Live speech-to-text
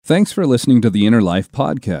Thanks for listening to the Inner Life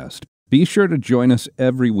Podcast. Be sure to join us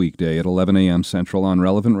every weekday at 11 a.m. Central on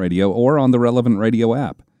Relevant Radio or on the Relevant Radio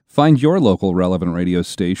app. Find your local Relevant Radio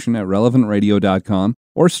station at relevantradio.com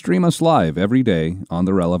or stream us live every day on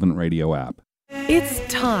the Relevant Radio app. It's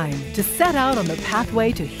time to set out on the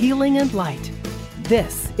pathway to healing and light.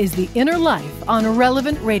 This is The Inner Life on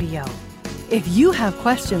Relevant Radio. If you have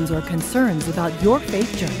questions or concerns about your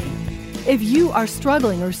faith journey, if you are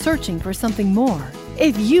struggling or searching for something more,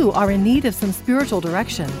 if you are in need of some spiritual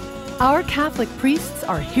direction, our Catholic priests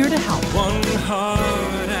are here to help. One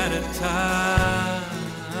heart at a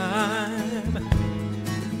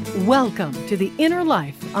time. Welcome to The Inner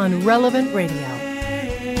Life on Relevant Radio.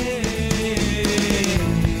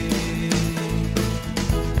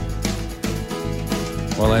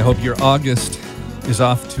 Well, I hope your August is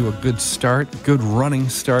off to a good start, good running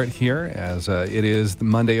start here, as it is the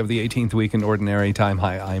Monday of the 18th week in Ordinary Time.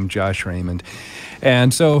 Hi, I'm Josh Raymond,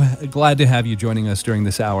 and so glad to have you joining us during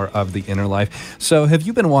this hour of The Inner Life. So have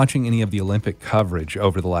you been watching any of the Olympic coverage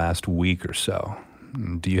over the last week or so?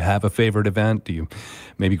 Do you have a favorite event? Do you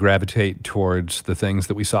maybe gravitate towards the things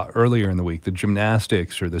that we saw earlier in the week, the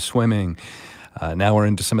gymnastics or the swimming? Now we're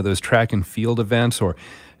into some of those track and field events, or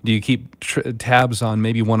do you keep tabs on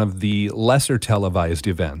maybe one of the lesser televised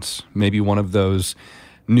events, maybe one of those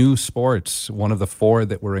new sports, one of the four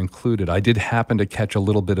that were included? I did happen to catch a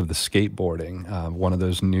little bit of the skateboarding, one of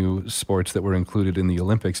those new sports that were included in the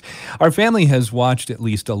Olympics. Our family has watched at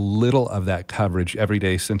least a little of that coverage every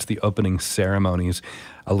day since the opening ceremonies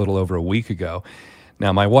a little over a week ago.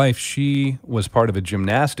 Now, my wife, she was part of a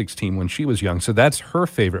gymnastics team when she was young, so that's her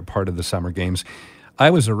favorite part of the Summer Games. I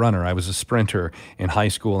was a runner. I was a sprinter in high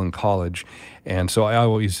school and college, and so I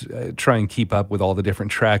always try and keep up with all the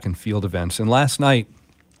different track and field events. And last night,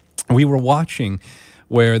 we were watching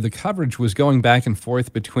where the coverage was going back and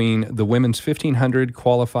forth between the women's 1,500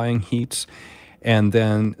 qualifying heats, and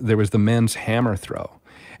then there was the men's hammer throw.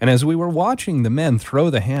 And as we were watching the men throw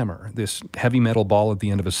the hammer, this heavy metal ball at the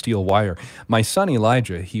end of a steel wire, my son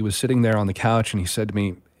Elijah, he was sitting there on the couch, and he said to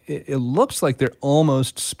me, it looks like they're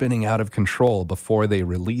almost spinning out of control before they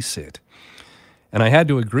release it. And I had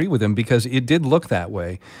to agree with him because it did look that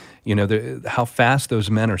way. You know, how fast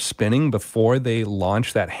those men are spinning before they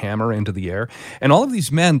launch that hammer into the air. And all of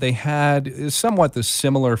these men, they had somewhat the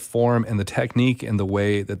similar form and the technique and the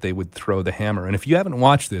way that they would throw the hammer. And if you haven't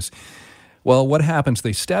watched this, well, what happens?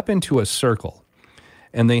 They step into a circle,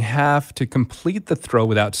 and they have to complete the throw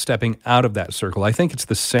without stepping out of that circle. I think it's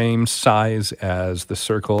the same size as the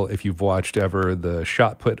circle if you've watched ever the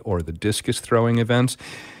shot put or the discus throwing events.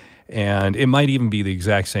 And it might even be the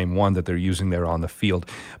exact same one that they're using there on the field.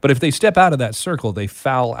 But if they step out of that circle, they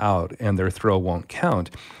foul out and their throw won't count.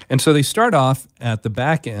 And so they start off at the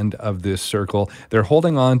back end of this circle. They're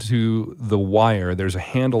holding on to the wire. There's a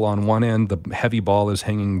handle on one end. The heavy ball is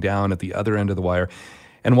hanging down at the other end of the wire.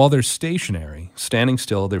 And while they're stationary, standing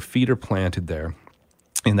still, their feet are planted there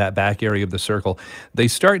in that back area of the circle, they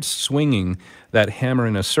start swinging that hammer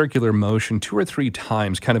in a circular motion 2 or 3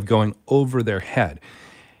 times, kind of going over their head.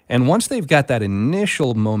 And once they've got that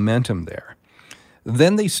initial momentum there,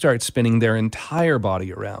 then they start spinning their entire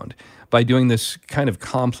body around by doing this kind of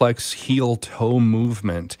complex heel-toe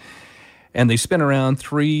movement. And they spin around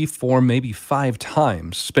 3, 4, maybe 5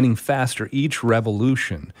 times, spinning faster each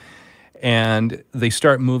revolution. And they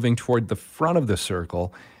start moving toward the front of the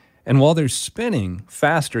circle. And while they're spinning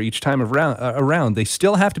faster each time around, they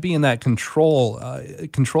still have to be in that control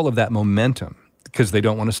of that momentum, because they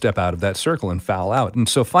don't want to step out of that circle and foul out. And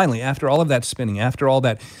so finally, after all of that spinning, after all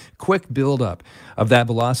that quick buildup of that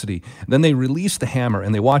velocity, then they release the hammer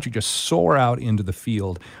and they watch it just soar out into the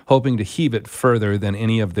field, hoping to heave it further than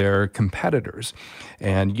any of their competitors.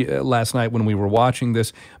 And last night when we were watching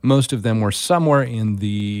this, most of them were somewhere in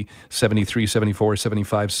the 73, 74,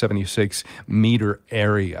 75, 76 meter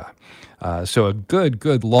area. So a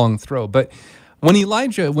good long throw. But when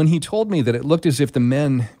he told me that it looked as if the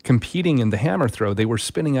men competing in the hammer throw, they were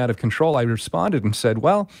spinning out of control, I responded and said,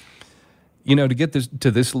 well, you know, to get to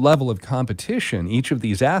this level of competition, each of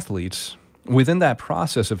these athletes, within that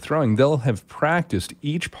process of throwing, they'll have practiced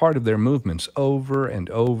each part of their movements over and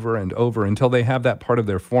over and over until they have that part of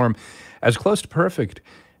their form as close to perfect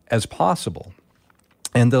as possible.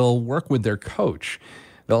 And they'll work with their coach.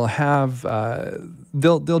 They'll have,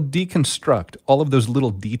 they'll deconstruct all of those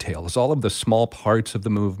little details, all of the small parts of the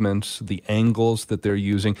movements, the angles that they're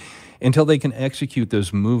using, until they can execute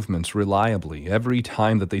those movements reliably every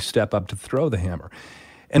time that they step up to throw the hammer.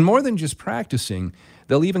 And more than just practicing,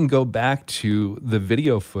 they'll even go back to the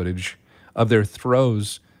video footage of their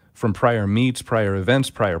throws from prior meets, prior events,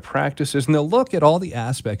 prior practices, and they'll look at all the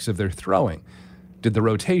aspects of their throwing Did the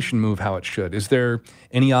rotation move how it should? Is there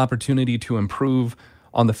any opportunity to improve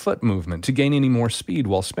on the foot movement, to gain any more speed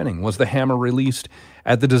while spinning? Was the hammer released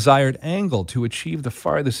at the desired angle to achieve the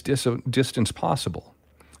farthest distance possible?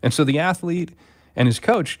 And so the athlete and his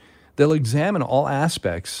coach, they'll examine all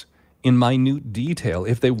aspects in minute detail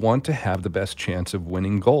if they want to have the best chance of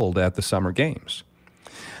winning gold at the Summer Games.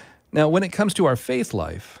 Now, when it comes to our faith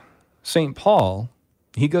life, St. Paul,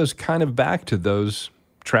 he goes kind of back to those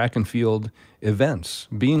track and field events.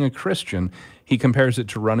 Being a Christian, he compares it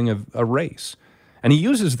to running a race. And he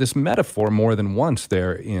uses this metaphor more than once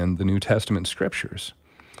there in the New Testament scriptures.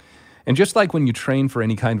 And just like when you train for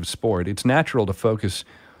any kind of sport, it's natural to focus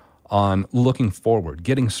on looking forward,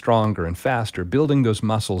 getting stronger and faster, building those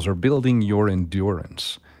muscles or building your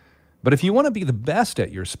endurance. But if you want to be the best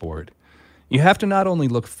at your sport, you have to not only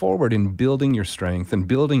look forward in building your strength and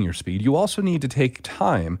building your speed, you also need to take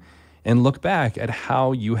time and look back at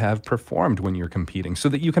how you have performed when you're competing so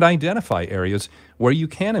that you can identify areas where you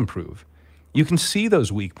can improve. You can see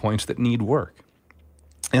those weak points that need work.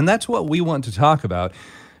 And that's what we want to talk about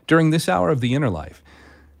during this hour of the inner life.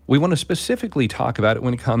 We want to specifically talk about it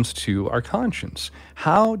when it comes to our conscience.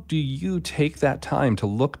 How do you take that time to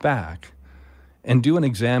look back and do an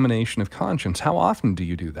examination of conscience? How often do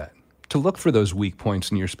you do that? To look for those weak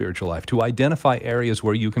points in your spiritual life, to identify areas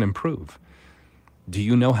where you can improve. Do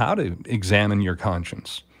you know how to examine your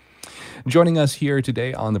conscience? Joining us here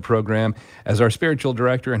today on the program as our spiritual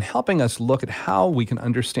director and helping us look at how we can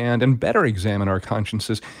understand and better examine our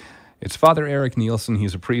consciences, it's Father Eric Nielsen.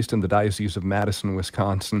 He's a priest in the Diocese of Madison,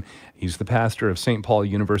 Wisconsin. He's the pastor of St. Paul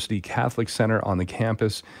University Catholic Center on the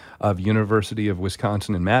campus of University of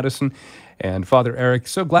Wisconsin in Madison. And Father Eric,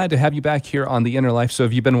 so glad to have you back here on The Inner Life. So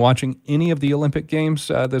have you been watching any of the Olympic Games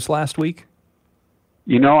this last week?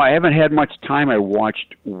 You know, I haven't had much time. I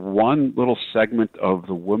watched one little segment of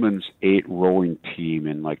the women's 8 rowing team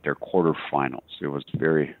in like their quarterfinals. It was a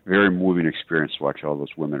very, very moving experience to watch all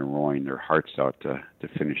those women rowing their hearts out to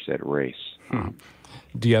finish that race.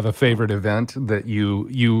 Do you have a favorite event that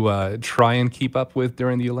you try and keep up with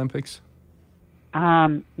during the Olympics?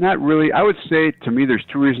 Not really. I would say, to me, there's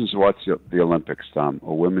 2 reasons to watch the Olympics: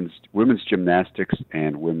 women's gymnastics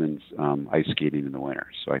and women's ice skating in the winter.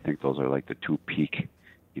 So I think those are like the 2 peak,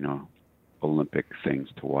 Olympic things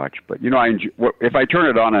to watch. But if I turn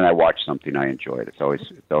it on and I watch something, I enjoy it. It's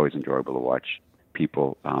always enjoyable to watch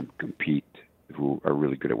people compete who are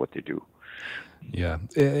really good at what they do. Yeah,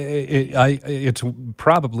 it's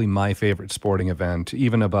probably my favorite sporting event,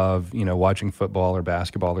 even above, watching football or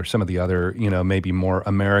basketball or some of the other, maybe more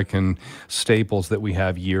American staples that we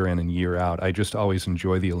have year in and year out. I just always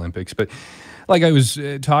enjoy the Olympics. But like I was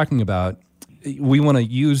talking about, we want to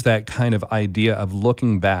use that kind of idea of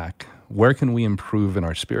looking back. Where can we improve in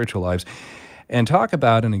our spiritual lives? And talk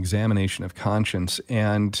about an examination of conscience.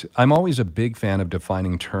 And I'm always a big fan of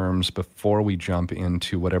defining terms before we jump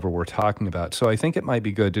into whatever we're talking about. So I think it might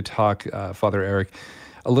be good to talk, Father Eric,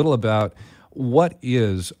 a little about what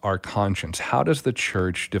is our conscience? How does the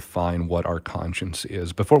church define what our conscience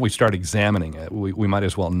is? Before we start examining it, we might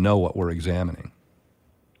as well know what we're examining.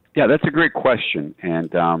 Yeah, that's a great question. And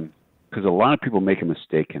because a lot of people make a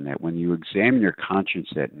mistake in that. When you examine your conscience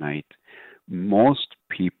at night, most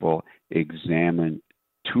people examine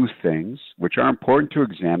 2 things, which are important to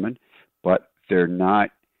examine, but they're not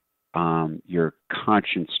your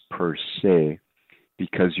conscience per se,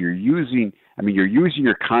 because you're using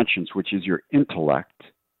your conscience, which is your intellect,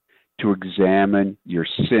 to examine your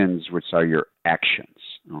sins, which are your actions.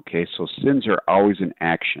 Okay, so sins are always an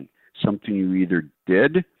action, something you either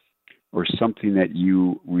did or something that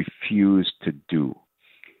you refuse to do.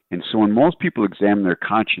 And so when most people examine their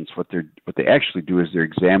conscience, what they actually do is they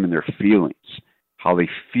examine their feelings, how they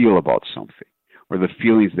feel about something, or the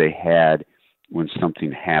feelings they had when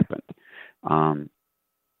something happened.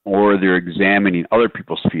 Or they're examining other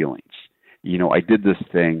people's feelings. I did this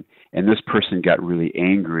thing, and this person got really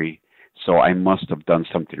angry, so I must have done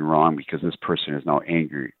something wrong because this person is now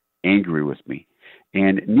angry with me.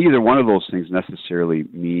 And neither one of those things necessarily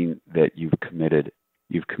mean that you've committed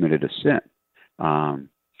a sin.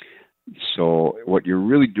 So what you're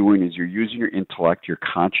really doing is you're using your intellect. Your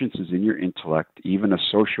conscience is in your intellect. Even a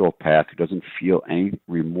sociopath who doesn't feel any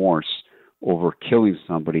remorse over killing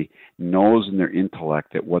somebody knows in their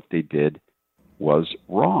intellect that what they did was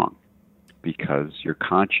wrong, because your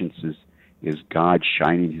conscience is God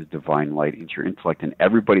shining His divine light into your intellect, and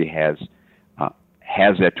everybody has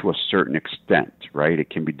that to a certain extent, right? It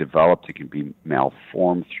can be developed, it can be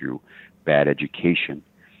malformed through bad education,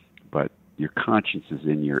 but your conscience is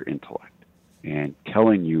in your intellect and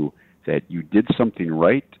telling you that you did something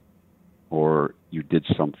right or you did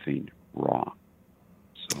something wrong.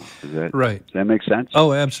 Right. Does that make sense?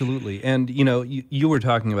 Oh, absolutely. And, you were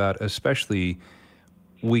talking about, especially,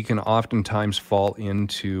 we can oftentimes fall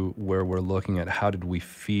into where we're looking at how did we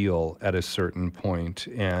feel at a certain point.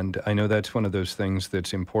 And I know that's one of those things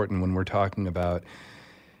that's important when we're talking about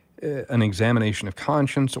an examination of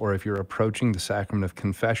conscience, or if you're approaching the sacrament of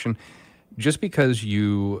confession. Just because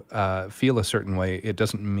you feel a certain way, it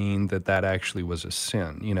doesn't mean that that actually was a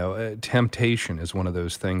sin. Temptation is one of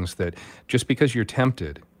those things that just because you're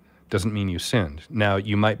tempted doesn't mean you sinned. Now,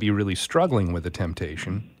 you might be really struggling with a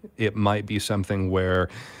temptation. It might be something where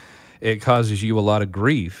it causes you a lot of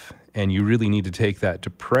grief, and you really need to take that to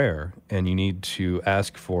prayer, and you need to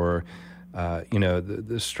ask for,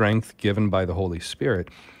 the strength given by the Holy Spirit.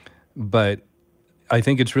 But I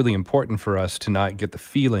think it's really important for us to not get the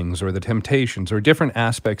feelings or the temptations or different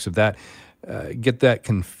aspects of that, get that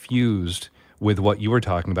confused with what you were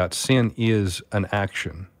talking about. Sin is an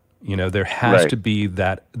action. There has to be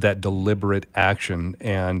that deliberate action,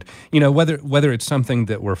 and whether it's something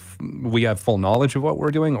that we have full knowledge of what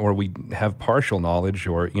we're doing, or we have partial knowledge,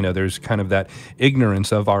 or there's kind of that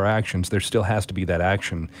ignorance of our actions. There still has to be that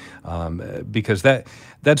action, because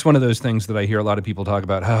that's one of those things that I hear a lot of people talk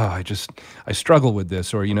about. I struggle with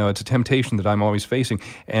this, or it's a temptation that I'm always facing,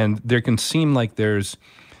 and there can seem like there's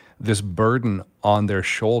this burden on their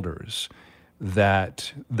shoulders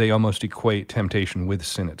that they almost equate temptation with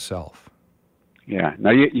sin itself. Yeah.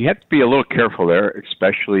 Now, you have to be a little careful there,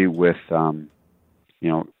 especially with,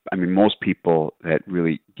 most people that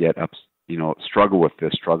really get up, struggle with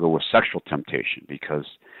sexual temptation, because,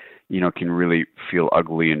 it can really feel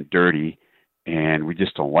ugly and dirty, and we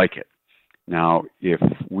just don't like it. Now, if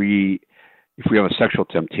we have a sexual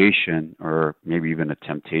temptation, or maybe even a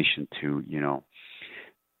temptation to,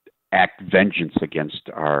 act vengeance against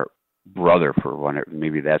our brother for one,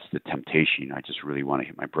 maybe that's the temptation. I just really want to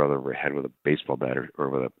hit my brother over the head with a baseball bat, or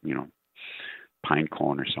with a pine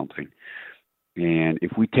cone or something. And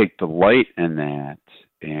if we take delight in that,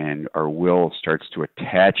 and our will starts to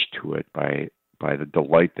attach to it by the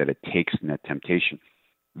delight that it takes in that temptation,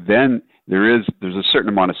 then there's a certain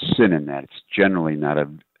amount of sin in that. It's generally not a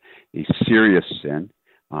serious sin.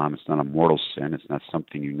 It's not a mortal sin. It's not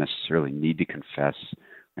something you necessarily need to confess,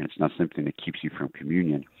 and it's not something that keeps you from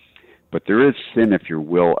communion. But there is sin if your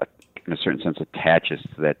will, in a certain sense, attaches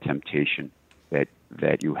to that temptation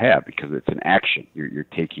that you have, because it's an action. You're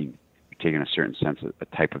taking a certain sense, a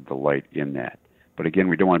type of delight in that. But again,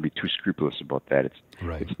 we don't want to be too scrupulous about that.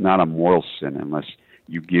 It's not a mortal sin unless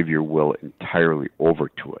you give your will entirely over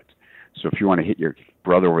to it. So if you want to hit your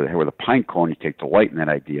brother over the head with a pine cone, you take delight in that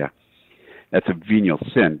idea. That's a venial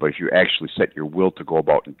sin. But if you actually set your will to go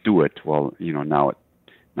about and do it, well,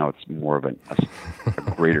 now it's more of a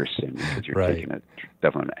greater sin, because you're taking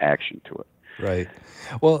definitely an action to it. Right.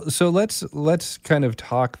 Well, so let's kind of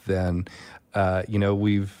talk then.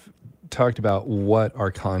 We've talked about what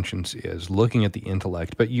our conscience is, looking at the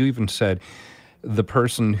intellect, but you even said the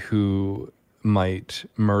person who might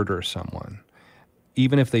murder someone,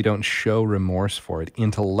 even if they don't show remorse for it,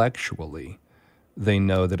 intellectually, they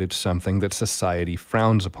know that it's something that society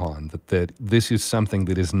frowns upon, that this is something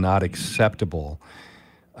that is not acceptable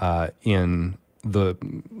in the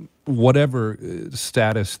whatever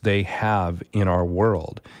status they have in our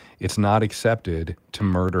world. It's not accepted to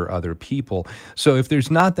murder other people. So if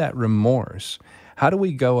there's not that remorse, how do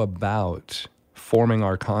we go about forming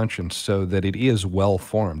our conscience so that it is well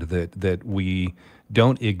formed, that we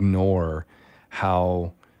don't ignore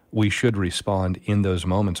how we should respond in those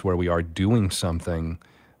moments where we are doing something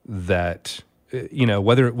that,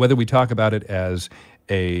 whether we talk about it as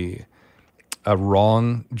a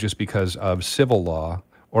wrong just because of civil law,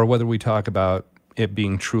 or whether we talk about it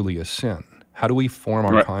being truly a sin? How do we form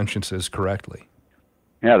our consciences correctly?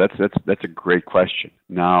 Yeah, that's a great question.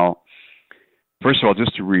 Now, first of all,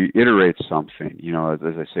 just to reiterate something, as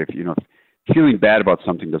I say, if feeling bad about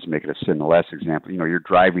something doesn't make it a sin. The last example, you're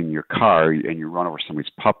driving your car and you run over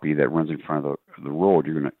somebody's puppy that runs in front of the road.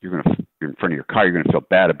 You're in front of your car. You're gonna feel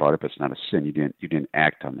bad about it, but it's not a sin. You didn't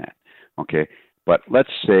act on that. Okay. But let's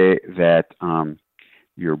say that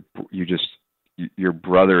your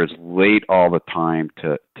brother is late all the time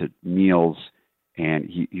to meals, and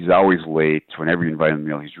he's always late. So whenever you invite him to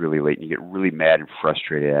a meal, he's really late, and you get really mad and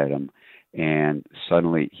frustrated at him. And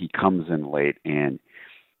suddenly he comes in late, and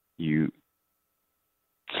you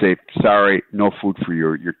say, "Sorry, no food for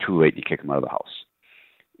you. You're too late." You kick him out of the house,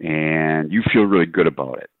 and you feel really good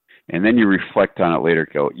about it. And then you reflect on it later,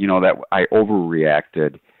 go, that I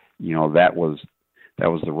overreacted. That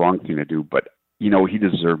was the wrong thing to do, but he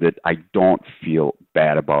deserved it. I don't feel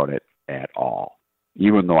bad about it at all,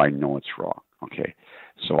 even though I know it's wrong. Okay,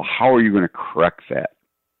 so how are you going to correct that?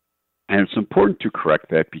 And it's important to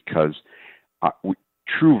correct that because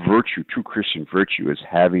true virtue, true Christian virtue, is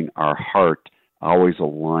having our heart always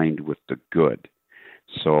aligned with the good.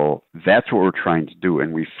 So that's what we're trying to do.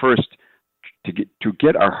 And we first, to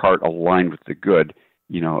get our heart aligned with the good,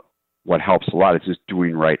 what helps a lot is just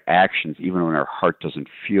doing right actions, even when our heart doesn't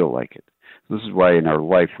feel like it. This is why in our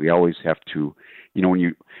life we always have to, when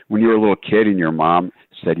you were a little kid and your mom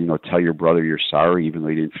said, tell your brother you're sorry, even though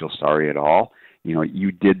you didn't feel sorry at all,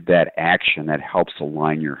 you did that action that helps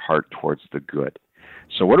align your heart towards the good.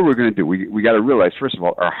 So what are we going to do? We got to realize, first of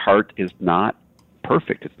all, our heart is not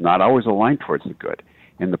perfect. It's not always aligned towards the good.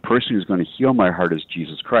 And the person who's going to heal my heart is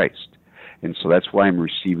Jesus Christ. And so that's why I'm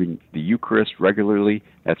receiving the Eucharist regularly.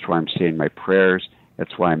 That's why I'm saying my prayers.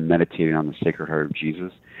 That's why I'm meditating on the Sacred Heart of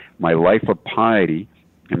Jesus. My life of piety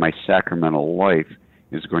and my sacramental life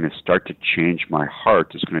is going to start to change my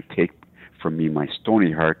heart. It's going to take from me my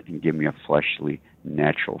stony heart and give me a fleshly,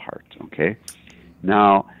 natural heart. Okay?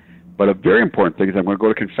 Now, but a very important thing is I'm going to go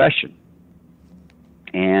to confession.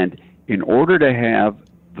 And in order to have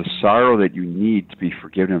the sorrow that you need to be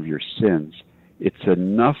forgiven of your sins, it's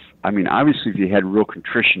enough. I mean, obviously, if you had real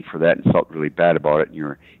contrition for that and felt really bad about it, and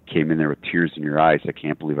you came in there with tears in your eyes, I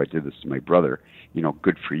can't believe I did this to my brother,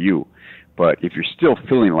 good for you. But if you're still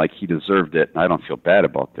feeling like he deserved it, and I don't feel bad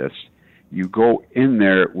about this, you go in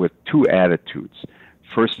there with two attitudes.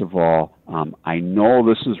 First of all, I know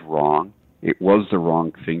this is wrong. It was the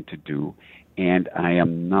wrong thing to do, and I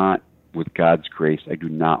am not, with God's grace, I do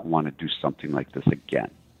not want to do something like this again.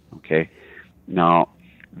 Okay? Now,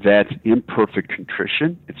 that's imperfect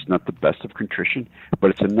contrition. It's not the best of contrition,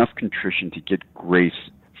 but it's enough contrition to get grace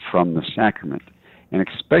from the sacrament. And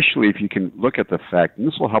especially if you can look at the fact, and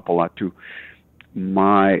this will help a lot too,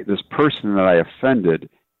 this person that I offended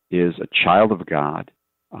is a child of God,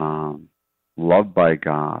 loved by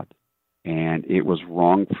God, and it was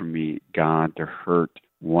wrong for me, God, to hurt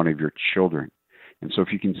one of your children. And so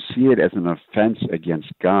if you can see it as an offense against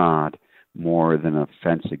God more than an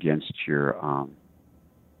offense against your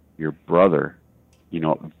brother,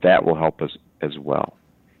 that will help us as well.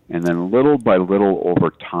 And then little by little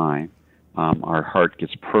over time, our heart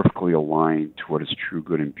gets perfectly aligned to what is true,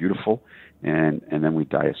 good, and beautiful, and then we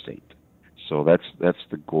die a saint. So that's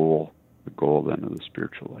the goal then of the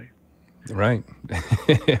spiritual life. Right.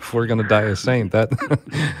 If we're going to die a saint,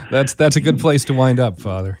 that's a good place to wind up,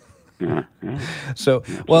 Father. Yeah. So,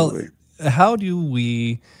 absolutely. Well, how do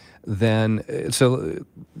we then? So,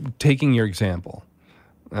 taking your example.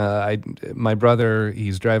 My brother,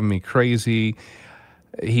 he's driving me crazy.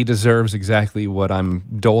 He deserves exactly what I'm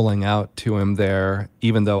doling out to him there,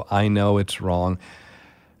 even though I know it's wrong.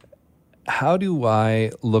 How do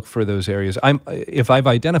I look for those areas? If I've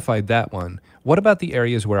identified that one, what about the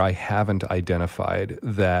areas where I haven't identified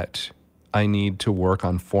that I need to work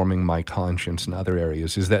on forming my conscience in other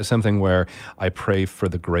areas? Is that something where I pray for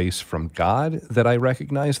the grace from God that I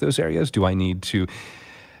recognize those areas? Do I need to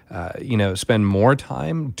spend more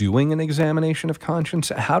time doing an examination of conscience?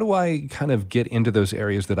 How do I kind of get into those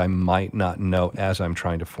areas that I might not know as I'm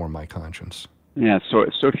trying to form my conscience? Yeah, so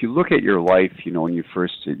if you look at your life, when you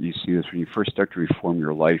see this, when you first start to reform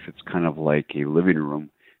your life, it's kind of like a living room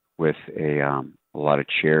with a lot of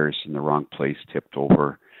chairs in the wrong place, tipped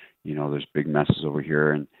over. There's big messes over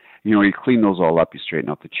here, and you clean those all up, you straighten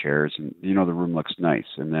out the chairs, and the room looks nice.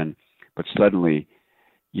 And then, but suddenly,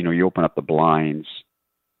 you open up the blinds,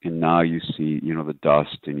 and now you see, the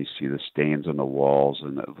dust, and you see the stains on the walls,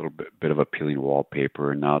 and a little bit of a peeling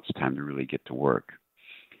wallpaper, and now it's time to really get to work.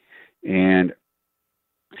 And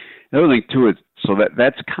the other thing too is, so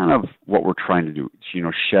that's kind of what we're trying to do.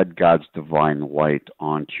 Shed God's divine light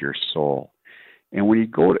onto your soul. And when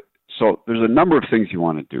you so there's a number of things you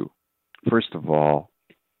want to do. First of all,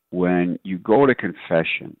 when you go to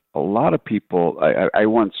confession, a lot of people. I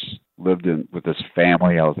once lived with this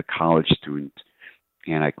family. I was a college student,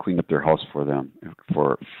 and I cleaned up their house for them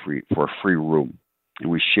for a free room, and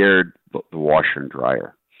we shared the washer and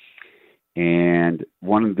dryer. And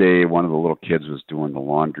one day, one of the little kids was doing the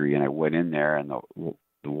laundry, and I went in there, and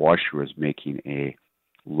the washer was making a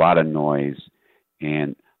lot of noise,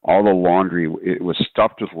 and all the laundry, it was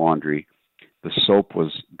stuffed with laundry. The soap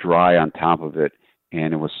was dry on top of it,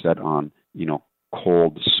 and it was set on,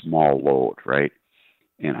 cold, small load, right?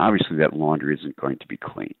 And obviously that laundry isn't going to be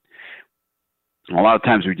clean. And a lot of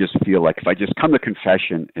times we just feel like if I just come to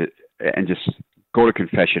confession and just go to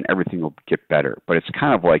confession, everything will get better. But it's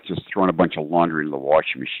kind of like just throwing a bunch of laundry in the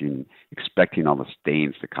washing machine, expecting all the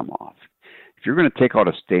stains to come off. If you're going to take out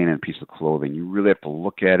a stain in a piece of clothing, you really have to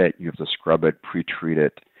look at it, you have to scrub it, pre-treat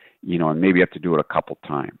it, and maybe you have to do it a couple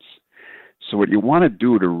times. So what you want to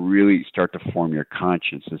do to really start to form your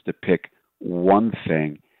conscience is to pick one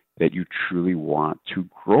thing that you truly want to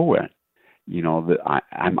grow in. That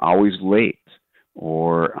I'm always late,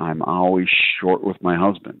 or I'm always short with my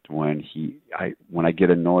husband. When I get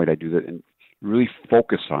annoyed, I do that, and really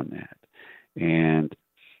focus on that. And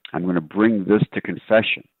I'm going to bring this to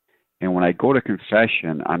confession. And when I go to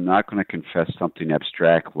confession, I'm not going to confess something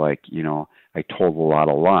abstract like, I told a lot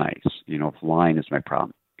of lies, if lying is my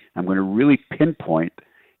problem. I'm going to really pinpoint,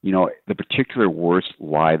 the particular worst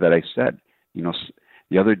lie that I said.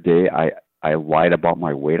 The other day I lied about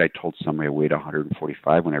my weight. I told somebody I weighed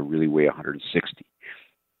 145 when I really weigh 160,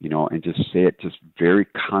 and just say it just very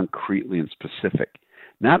concretely and specific.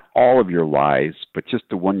 Not all of your lies, but just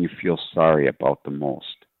the one you feel sorry about the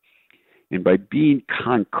most. And by being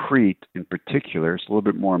concrete in particular, it's a little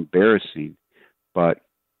bit more embarrassing, but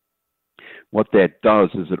what that does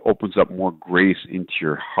is it opens up more grace into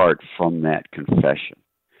your heart from that confession.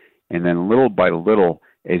 And then little by little,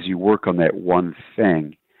 as you work on that one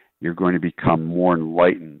thing, you're going to become more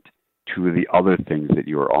enlightened to the other things that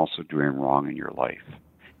you are also doing wrong in your life.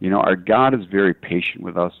 Our God is very patient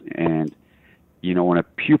with us, and when a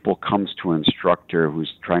pupil comes to an instructor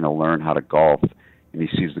who's trying to learn how to golf and he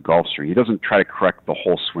sees the golf swing, he doesn't try to correct the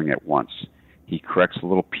whole swing at once. He corrects a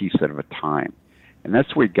little piece at a time. And that's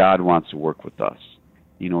the way God wants to work with us.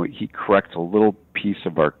 He corrects a little piece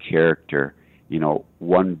of our character,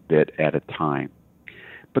 one bit at a time.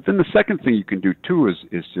 But then the second thing you can do too is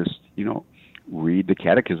just, read the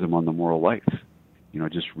Catechism on the Moral Life.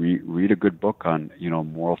 Just read a good book on,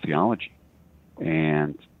 moral theology.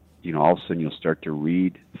 And, all of a sudden you'll start to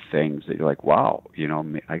read things that you're like, wow,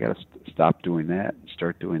 I got to stop doing that and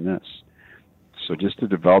start doing this. So just to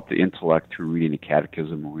develop the intellect through reading the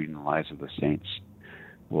Catechism and reading the lives of the saints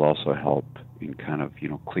will also help in kind of,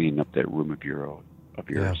 cleaning up that room of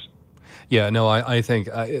yours. Yeah, no, I think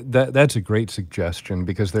that's a great suggestion,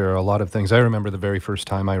 because there are a lot of things. I remember the very first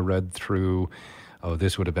time I read through,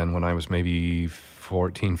 this would have been when I was maybe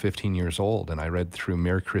 14, 15 years old, and I read through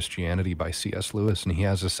Mere Christianity by C.S. Lewis, and he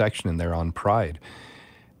has a section in there on pride.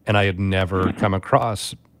 And I had never come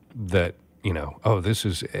across that, this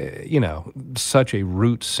is, such a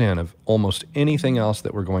root sin of almost anything else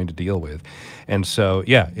that we're going to deal with. And so,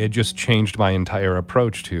 it just changed my entire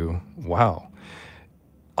approach to, wow,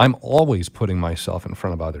 I'm always putting myself in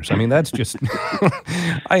front of others. I mean, that's just,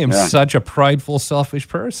 I am such a prideful, selfish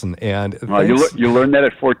person. And you learned that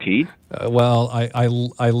at 14? Well,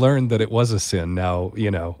 I learned that it was a sin. Now,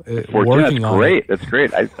 14, that's great. That's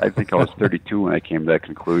great. I think I was 32 when I came to that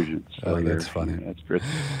conclusion. So that's funny. That's great.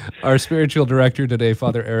 Our spiritual director today,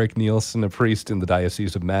 Father Eric Nielsen, a priest in the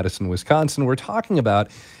Diocese of Madison, Wisconsin. We're talking about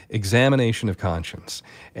examination of conscience.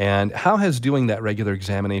 And how has doing that regular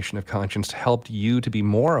examination of conscience helped you to be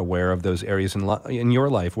more aware of those areas in your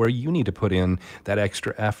life where you need to put in that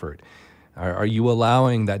extra effort? Are you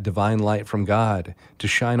allowing that divine light from God to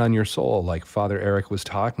shine on your soul, like Father Eric was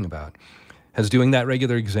talking about? Has doing that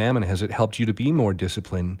regular examine, has it helped you to be more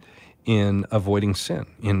disciplined in avoiding sin,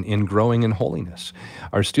 in growing in holiness?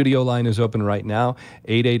 Our studio line is open right now,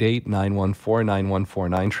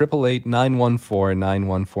 888-914-9149,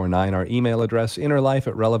 888-914-9149. Our email address,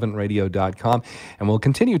 innerlife@relevantradio.com. And we'll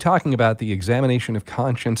continue talking about the examination of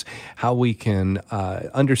conscience, how we can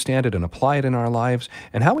understand it and apply it in our lives,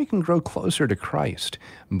 and how we can grow closer to Christ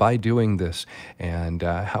by doing this, and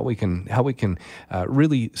how we can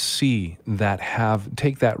really see that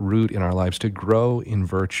take that root in our lives to grow in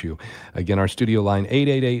virtue. Again, our studio line,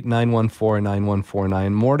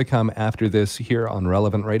 888-914-9149. More to come after this here on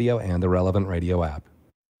Relevant Radio and the Relevant Radio app.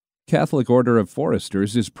 Catholic Order of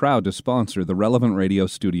Foresters is proud to sponsor the Relevant Radio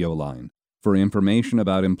studio line. For information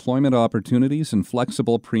about employment opportunities and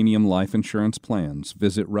flexible premium life insurance plans,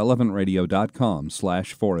 visit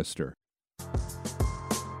relevantradio.com/forester.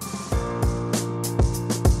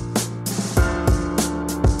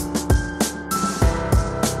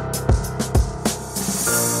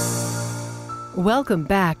 Welcome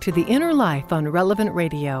back to The Inner Life on Relevant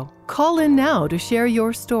Radio. Call in now to share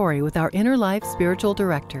your story with our Inner Life spiritual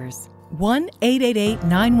directors.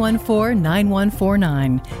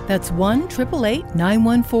 1-888-914-9149. That's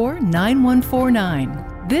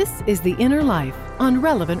 1-888-914-9149. This is The Inner Life on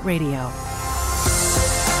Relevant Radio.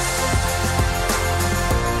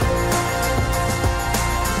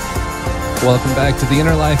 Welcome back to The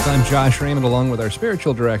Inner Life. I'm Josh Raymond, along with our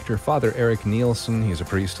spiritual director, Father Eric Nielsen. He's a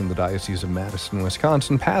priest in the Diocese of Madison,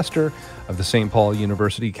 Wisconsin, pastor of the St. Paul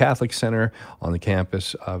University Catholic Center on the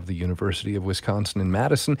campus of the University of Wisconsin in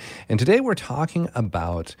Madison. And today we're talking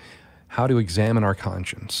about how to examine our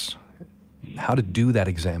conscience. how to do that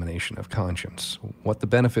examination of conscience, what the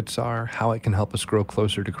benefits are, how it can help us grow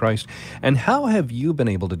closer to Christ, and how have you been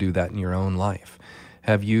able to do that in your own life?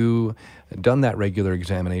 Have you done that regular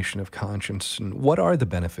examination of conscience, and what are the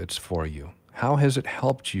benefits for you? How has it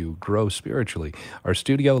helped you grow spiritually? Our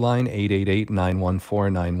studio line,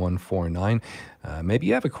 888-914-9149. Maybe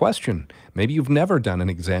you have a question. Maybe you've never done an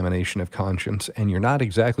examination of conscience and you're not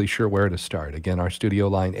exactly sure where to start. Again, our studio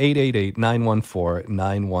line,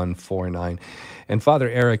 888-914-9149. And Father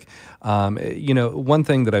Eric, one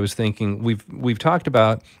thing that I was thinking, we've talked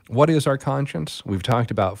about what is our conscience. We've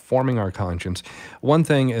talked about forming our conscience. One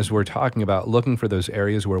thing is we're talking about looking for those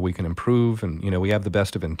areas where we can improve, and we have the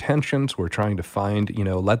best of intentions. We're trying to find,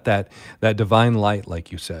 let that divine light,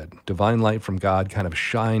 like you said, divine light from God kind of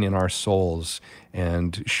shine in our souls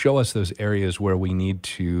and show us those areas where we need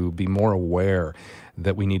to be more aware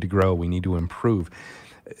that we need to grow, we need to improve.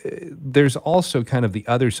 There's also kind of the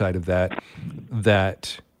other side of that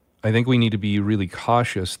I think we need to be really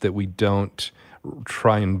cautious that we don't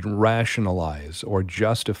try and rationalize or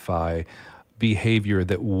justify behavior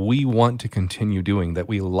that we want to continue doing, that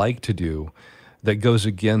we like to do, that goes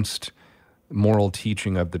against moral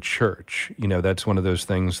teaching of the church. That's one of those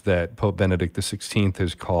things that Pope Benedict XVI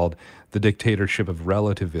has called the dictatorship of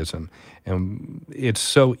relativism. And it's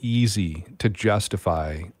so easy to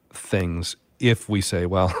justify things if we say,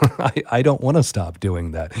 well, I don't want to stop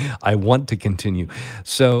doing that. I want to continue.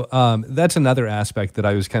 So that's another aspect that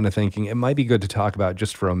I was kind of thinking it might be good to talk about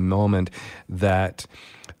just for a moment, that,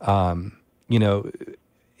 if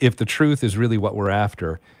the truth is really what we're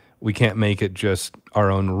after, we can't make it just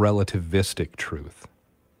our own relativistic truth.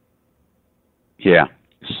 Yeah.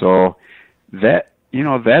 So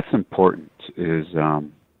that's important, is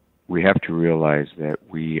we have to realize that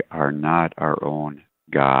we are not our own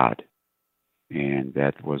God. And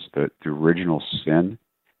that was the original sin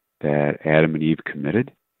that Adam and Eve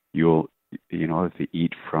committed. If you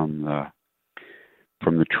eat from the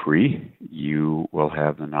tree, you will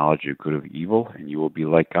have the knowledge of good and evil, and you will be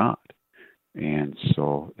like God. And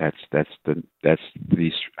so that's in a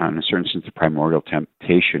certain sense, the primordial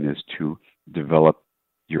temptation is to develop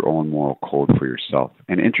your own moral code for yourself.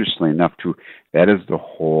 And interestingly enough, too, that is the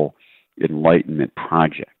whole Enlightenment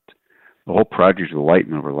project. The whole project of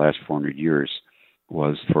enlightenment over the last 400 years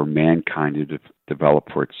was for mankind to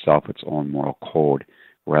develop for itself its own moral code,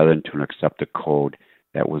 rather than to accept a code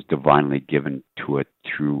that was divinely given to it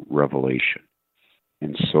through revelation.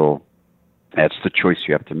 And so that's the choice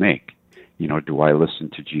you have to make. Do I listen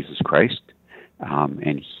to Jesus Christ,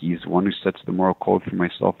 and He's the one who sets the moral code for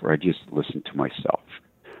myself, or I just listen to myself?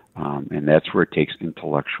 And that's where it takes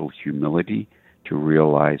intellectual humility to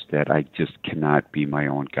realize that I just cannot be my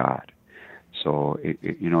own God. So it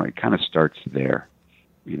kind of starts there.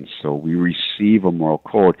 And so we receive a moral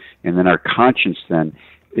code, and then our conscience then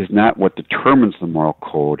is not what determines the moral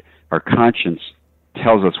code. Our conscience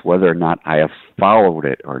tells us whether or not I have followed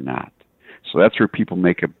it or not. So that's where people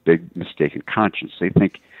make a big mistake in conscience. They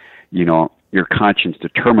think, your conscience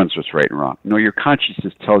determines what's right and wrong. No, your conscience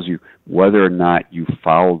just tells you whether or not you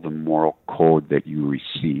follow the moral code that you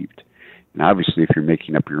received. And obviously, if you're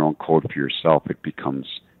making up your own code for yourself, it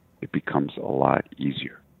becomes a lot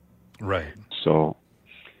easier. Right. So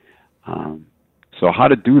how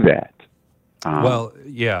to do that?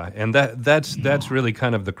 And that's really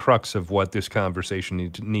kind of the crux of what this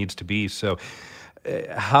conversation needs to be. So,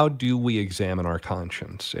 how do we examine our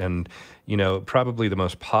conscience? And probably the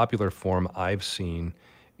most popular form I've seen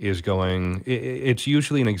is it's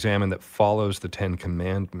usually an exam that follows the 10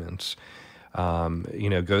 Commandments.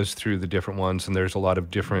 Goes through the different ones, and there's a lot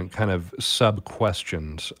of different kind of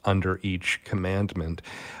sub-questions under each commandment.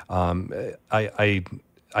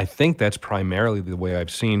 I think that's primarily the way I've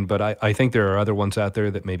seen, but I think there are other ones out there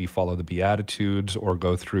that maybe follow the Beatitudes or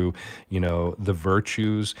go through, the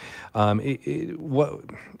virtues.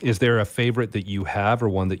 Is there a favorite that you have, or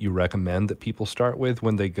one that you recommend that people start with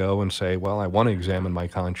when they go and say, well, I want to examine my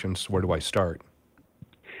conscience, where do I start?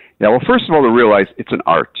 Yeah, well, first of all, to realize it's an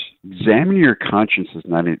art. Examining your conscience is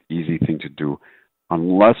not an easy thing to do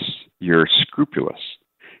unless you're scrupulous.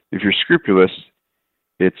 If you're scrupulous,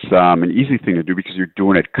 it's an easy thing to do because you're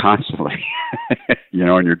doing it constantly, and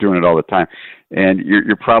you're doing it all the time. And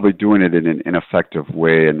you're probably doing it in an ineffective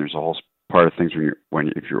way, and there's a whole part of things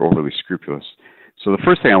if you're overly scrupulous. So the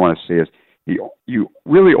first thing I want to say is you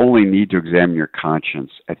really only need to examine your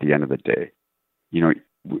conscience at the end of the day.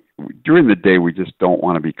 During the day, we just don't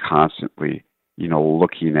want to be constantly,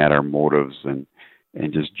 looking at our motives and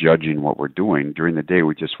just judging what we're doing. During the day,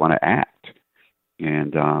 we just want to act.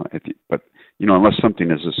 And but unless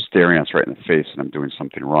something is just staring us right in the face and I'm doing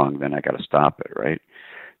something wrong, then I got to stop it, right?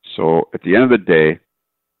 So at the end of the day,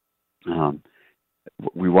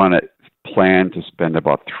 we want to plan to spend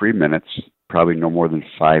about 3 minutes, probably no more than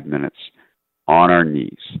 5 minutes, on our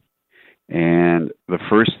knees. And the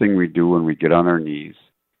first thing we do when we get on our knees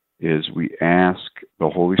is we ask the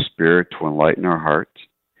Holy Spirit to enlighten our heart,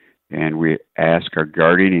 and we ask our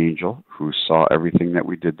guardian angel, who saw everything that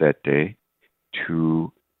we did that day,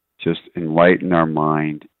 to just enlighten our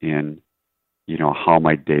mind in, how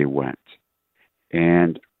my day went.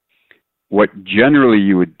 And what generally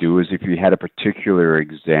you would do is if you had a particular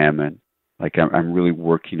examen, like I'm really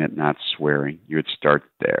working at not swearing, you would start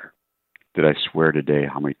there. Did I swear today?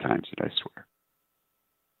 How many times did I swear?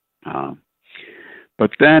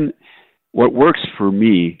 But then what works for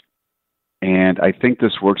me, and I think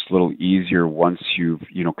this works a little easier once you've,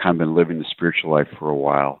 kind of been living the spiritual life for a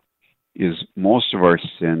while, is most of our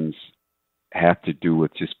sins have to do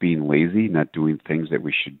with just being lazy, not doing things that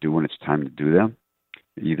we should do when it's time to do them,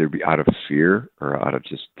 either be out of fear or out of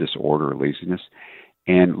just disorder or laziness,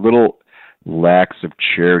 and little lacks of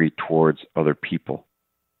charity towards other people.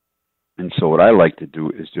 And so what I like to do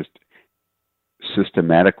is just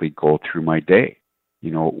systematically go through my day.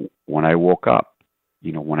 When I woke up,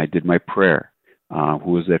 when I did my prayer,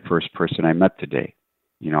 who was that first person I met today?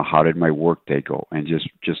 How did my work day go? And just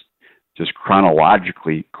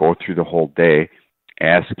chronologically go through the whole day,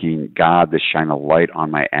 asking God to shine a light on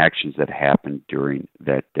my actions that happened during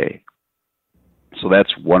that day. So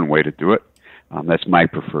that's one way to do it. That's my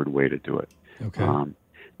preferred way to do it. Okay.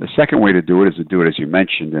 The second way to do it is to do it as you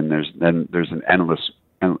mentioned, and there's an endless,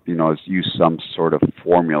 use some sort of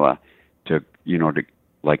formula to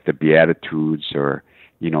like the Beatitudes or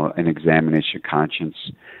an examination of conscience,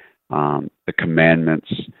 the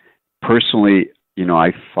commandments. Personally,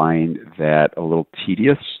 I find that a little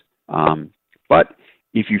tedious, but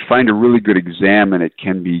if you find a really good exam, and it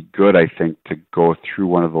can be good, I think, to go through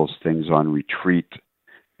one of those things on retreat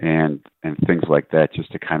and things like that,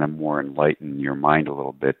 just to kind of more enlighten your mind a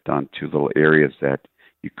little bit onto little areas that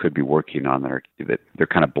you could be working on that they're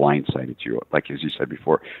kind of blindsided you. Like as you said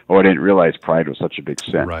before, I didn't realize pride was such a big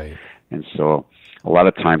sin. Right. And so a lot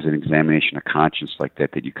of times an examination of conscience like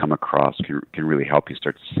that you come across can really help you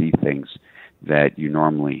start to see things that you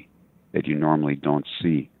normally don't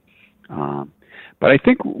see. But I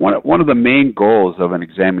think one of the main goals of an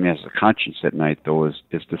examination of conscience at night, though, is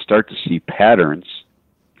to start to see patterns,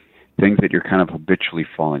 things that you're kind of habitually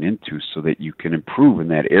falling into, so that you can improve in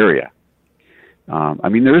that area.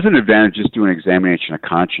 There is an advantage just doing an examination of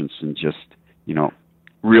conscience and just,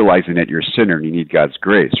 realizing that you're a sinner and you need God's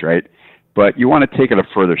grace, right? But you want to take it a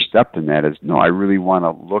further step than that. Is no, I really want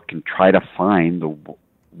to look and try to find the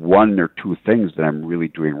one or two things that I'm really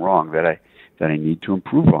doing wrong that I need to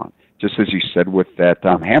improve on. Just as you said with that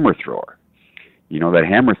hammer thrower, that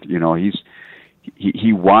hammer,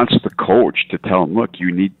 he wants the coach to tell him, look,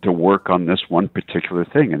 you need to work on this one particular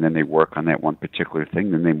thing, and then they work on that one particular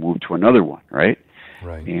thing, then they move to another one, right?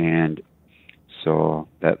 Right. And so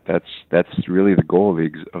that's really the goal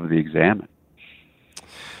of the examen.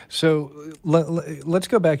 So let's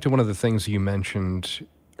go back to one of the things you mentioned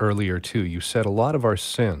earlier too. You said a lot of our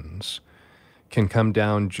sins can come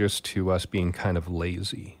down just to us being kind of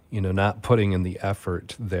lazy, not putting in the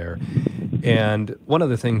effort there. And one of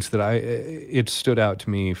the things that it stood out to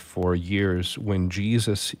me for years when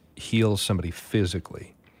Jesus heals somebody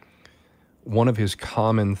physically, one of his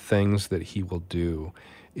common things that he will do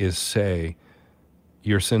is say,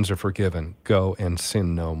 your sins are forgiven, go and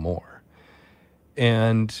sin no more.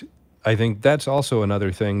 And I think that's also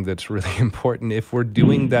another thing that's really important. If we're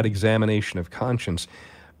doing that examination of conscience,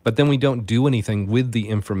 but then we don't do anything with the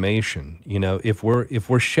information, if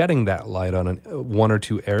we're shedding that light on one or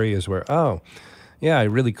two areas where, oh, yeah, I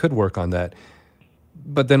really could work on that,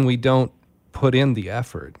 but then we don't put in the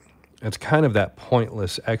effort, it's kind of that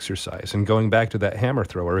pointless exercise. And going back to that hammer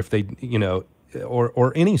thrower, if they,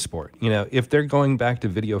 or any sport, if they're going back to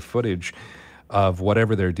video footage of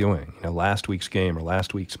whatever they're doing, last week's game or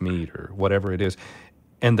last week's meet or whatever it is,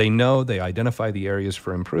 and they identify the areas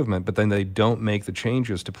for improvement, but then they don't make the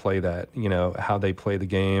changes to play that, how they play the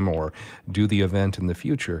game or do the event in the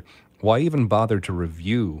future, why even bother to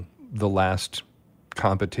review the last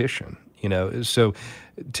competition? So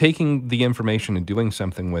taking the information and doing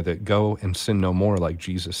something with it, go and sin no more, like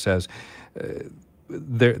Jesus says,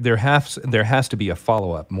 there has to be a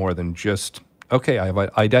follow-up more than just, okay,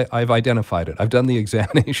 I've identified it. I've done the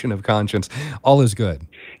examination of conscience. All is good.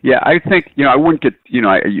 Yeah, I think I wouldn't get.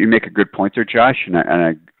 You make a good point there, Josh, and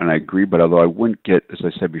I agree. But although I wouldn't get, as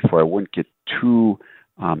I said before, I wouldn't get too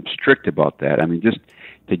strict about that. Just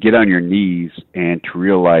to get on your knees and to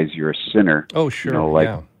realize you're a sinner. Oh, sure.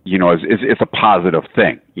 it's a positive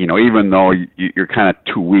thing. Even though you're kind of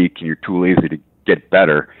too weak and you're too lazy to get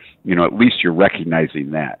better, at least you're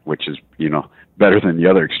recognizing that, which is, better than the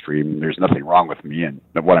other extreme. There's nothing wrong with me, and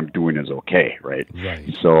what I'm doing is okay, right?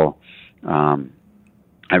 Right. So,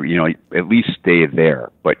 at least stay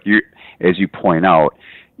there. But as you point out,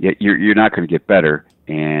 you're not going to get better,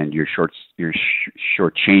 and you're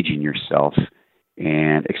shortchanging yourself,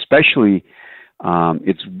 and especially.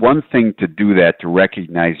 It's one thing to do that, to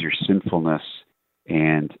recognize your sinfulness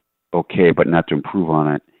and but not to improve on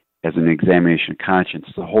it as an examination of conscience.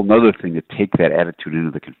 It's a whole other thing to take that attitude into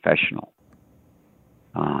the confessional,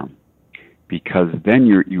 because then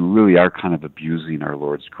you really are kind of abusing our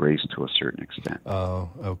Lord's grace to a certain extent. Oh,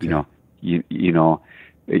 okay. In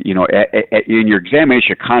your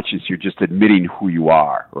examination of conscience, you're just admitting who you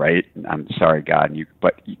are, right? I'm sorry, God.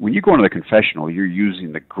 But when you go into the confessional, you're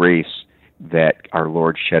using the grace that our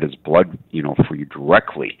Lord shed His blood, for you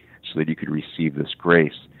directly, so that you could receive this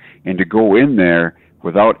grace. And to go in there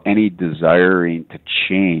without any desiring to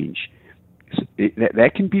change,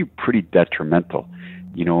 that can be pretty detrimental.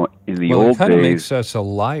 In the old days, it kind of makes days, us a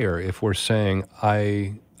liar if we're saying,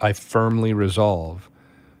 I firmly resolve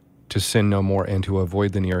to sin no more and to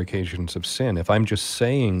avoid the near occasions of sin. If I'm just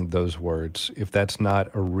saying those words, if that's not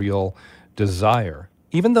a real desire,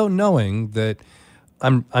 even though knowing that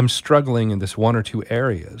I'm struggling in this one or two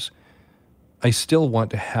areas, I still want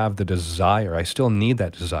to have the desire. I still need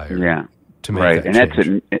that desire to make that change. That's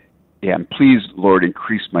it. Yeah, and please, Lord,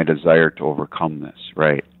 increase my desire to overcome this,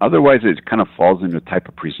 right? Otherwise, it kind of falls into a type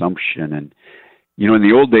of presumption. And, in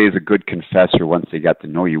the old days, a good confessor, once they got to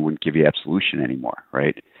know you, wouldn't give you absolution anymore,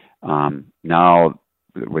 right? Now,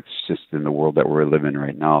 what's just in the world that we're living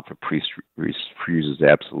right now, if a priest refuses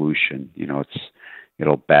absolution,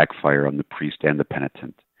 it'll backfire on the priest and the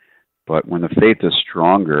penitent. But when the faith is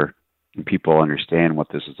stronger and people understand what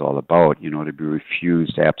this is all about, to be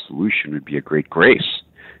refused absolution would be a great grace,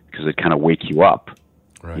 because it kind of wake you up.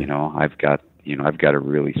 Right. I've got to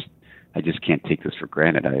really, I just can't take this for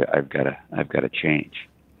granted. I've got to change.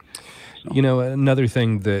 So. Another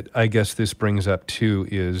thing that I guess this brings up too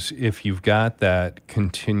is if you've got that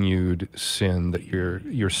continued sin that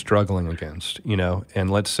you're struggling against,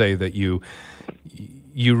 and let's say that you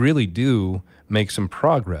really do make some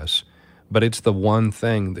progress, but it's the one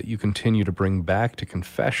thing that you continue to bring back to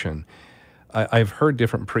confession. I've heard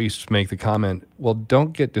different priests make the comment, well,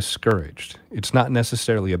 don't get discouraged. It's not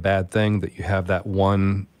necessarily a bad thing that you have that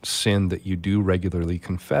one sin that you do regularly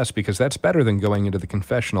confess, because that's better than going into the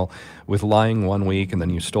confessional with lying one week, and then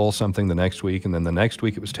you stole something the next week, and then the next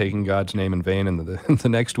week it was taking God's name in vain, and the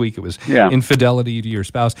next week it was infidelity to your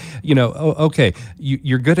spouse. Okay,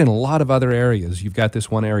 you're good in a lot of other areas. You've got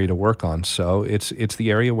this one area to work on. So it's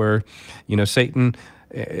the area where, Satan,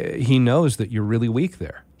 he knows that you're really weak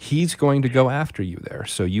there. He's going to go after you there.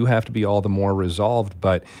 So you have to be all the more resolved,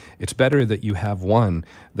 but it's better that you have one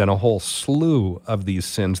than a whole slew of these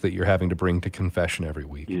sins that you're having to bring to confession every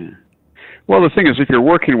week. Yeah. Well, the thing is, if you're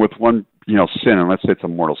working with one, sin, and let's say it's a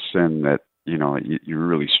mortal sin that, you're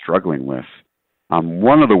really struggling with,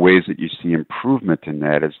 one of the ways that you see improvement in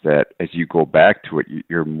that is that as you go back to it,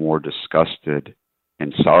 you're more disgusted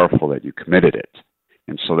and sorrowful that you committed it.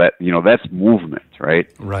 And so that, that's movement,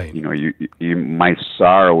 right? Right. My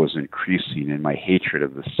sorrow is increasing and my hatred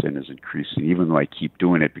of the sin is increasing, even though I keep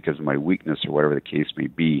doing it because of my weakness or whatever the case may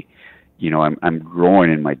be. I'm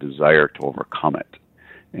growing in my desire to overcome it.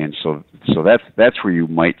 And so that's where you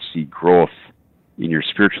might see growth in your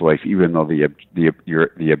spiritual life, even though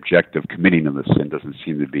the objective committing of the sin doesn't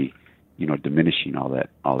seem to be, diminishing all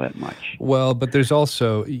that much. Well, but there's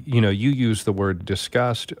also, you use the word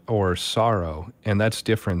disgust or sorrow, and that's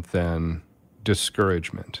different than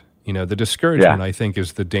discouragement. The discouragement, I think,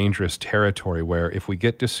 is the dangerous territory where if we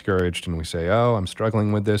get discouraged and we say, oh, I'm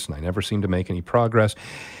struggling with this and I never seem to make any progress,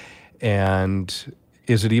 and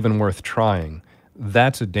is it even worth trying?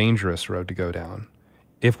 That's a dangerous road to go down.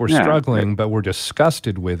 If we're struggling, but we're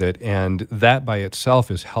disgusted with it, and that by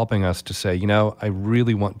itself is helping us to say, I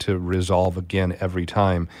really want to resolve again every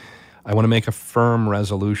time. I want to make a firm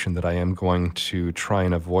resolution that I am going to try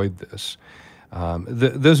and avoid this.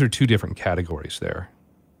 Those are two different categories there.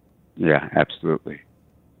 Yeah, absolutely.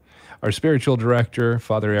 Our spiritual director,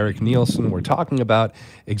 Father Eric Nielsen, we're talking about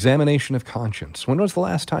examination of conscience. When was the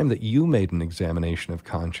last time that you made an examination of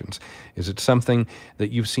conscience? Is it something that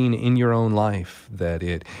you've seen in your own life, that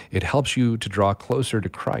it helps you to draw closer to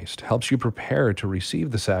Christ, helps you prepare to receive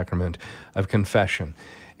the sacrament of confession?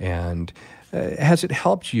 And has it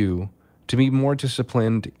helped you to be more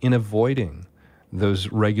disciplined in avoiding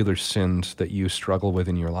those regular sins that you struggle with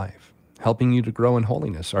in your life? helping you to grow in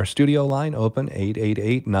holiness. Our studio line open,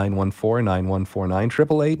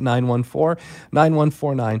 888-914-9149,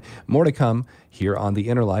 888-914-9149. More to come here on The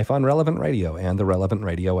Inner Life on Relevant Radio and the Relevant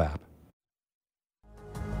Radio app.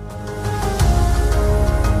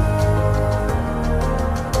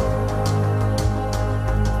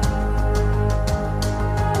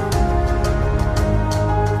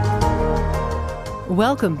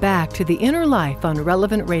 Welcome back to The Inner Life on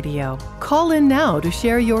Relevant Radio. Call in now to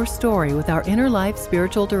share your story with our Inner Life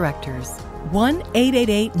Spiritual Directors.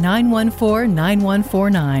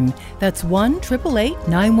 1-888-914-9149. That's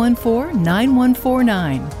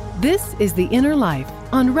 1-888-914-9149. This is The Inner Life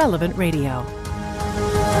on Relevant Radio.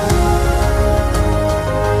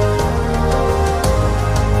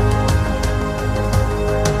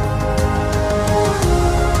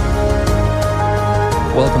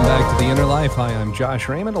 Welcome back to The Inner Life. Hi, I'm Josh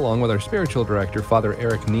Raymond, along with our spiritual director, Father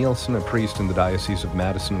Eric Nielsen, a priest in the Diocese of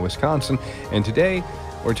Madison, Wisconsin. And today,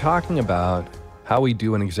 we're talking about how we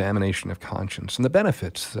do an examination of conscience and the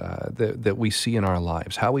benefits that we see in our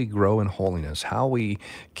lives, how we grow in holiness, how we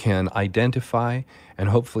can identify and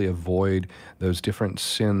hopefully avoid those different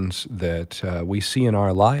sins that we see in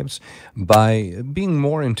our lives by being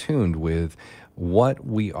more in tune with what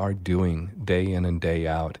we are doing day in and day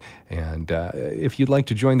out. And if you'd like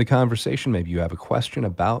to join the conversation, maybe you have a question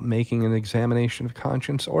about making an examination of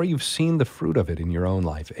conscience, or you've seen the fruit of it in your own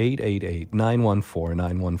life,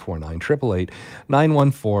 888-914-9149,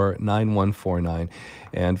 888-914-9149.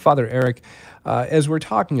 And Father Eric, as we're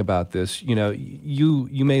talking about this,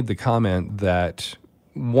 you made the comment that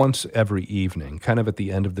once every evening, kind of at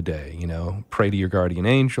the end of the day, pray to your guardian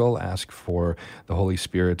angel, ask for the Holy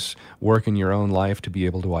Spirit's work in your own life to be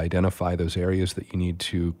able to identify those areas that you need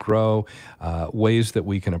to grow, ways that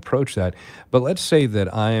we can approach that. But let's say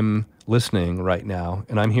that I'm listening right now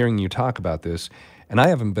and I'm hearing you talk about this, and I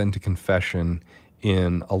haven't been to confession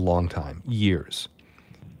in a long time, years.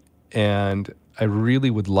 And I really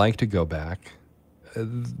would like to go back,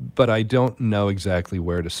 but I don't know exactly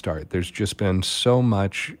where to start. There's just been so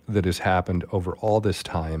much that has happened over all this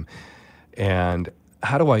time. And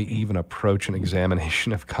how do I even approach an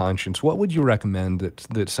examination of conscience? What would you recommend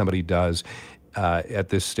that somebody does at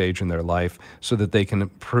this stage in their life so that they can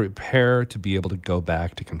prepare to be able to go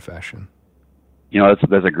back to confession?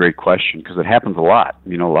 That's a great question, because it happens a lot.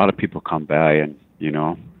 A lot of people come by and,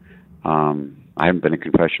 I haven't been in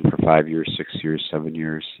confession for 5 years, 6 years, 7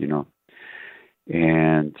 years,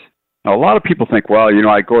 And a lot of people think, well,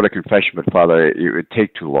 I go to confession, but Father, it would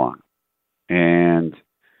take too long. And,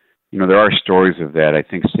 there are stories of that. I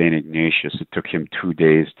think St. Ignatius, it took him 2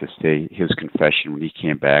 days to say his confession when he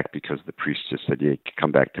came back, because the priest just said, yeah,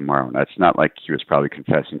 come back tomorrow. And that's not like he was probably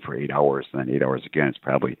confessing for 8 hours, and then 8 hours again. It's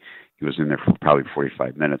probably, he was in there for probably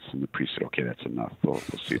 45 minutes, and the priest said, okay, that's enough. We'll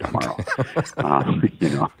see you tomorrow.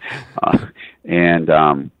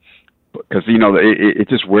 Because it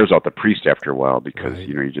just wears out the priest after a while, because right.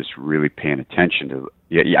 You're just really paying attention to.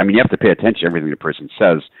 You have to pay attention to everything the person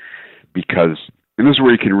says, because, and this is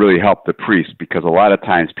where you can really help the priest, because a lot of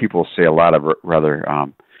times people say a lot of rather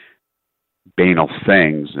banal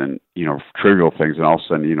things and trivial things, and all of a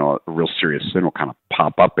sudden a real serious sin will kind of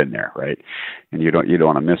pop up in there, right? And you don't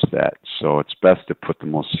want to miss that. So it's best to put the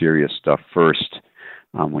most serious stuff first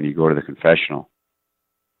when you go to the confessional.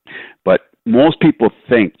 But most people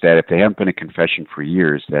think that if they haven't been in confession for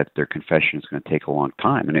years, that their confession is going to take a long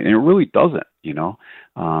time, and it really doesn't.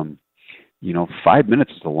 5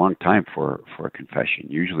 minutes is a long time for a confession.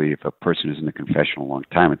 Usually, if a person is in the confession a long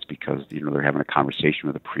time, it's because they're having a conversation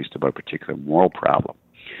with a priest about a particular moral problem.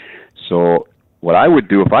 So, what I would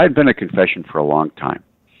do if I had been in confession for a long time,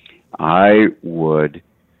 I would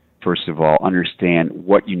first of all understand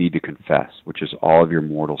what you need to confess, which is all of your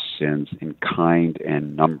mortal sins in kind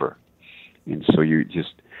and number. And so you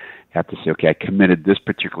just have to say, okay, I committed this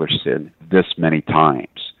particular sin this many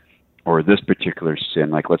times, or this particular sin,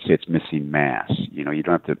 like let's say it's missing Mass. You don't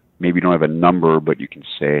have to, maybe you don't have a number, but you can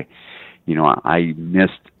say, I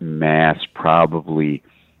missed Mass probably,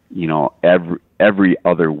 every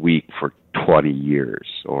other week for 20 years,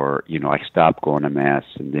 or, I stopped going to Mass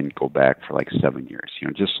and didn't go back for like 7 years,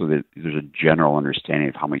 just so that there's a general understanding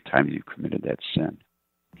of how many times you committed that sin.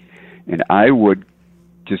 And I would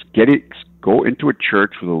just go into a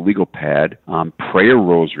church with a legal pad, pray a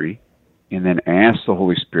rosary, and then ask the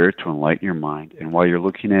Holy Spirit to enlighten your mind. And while you're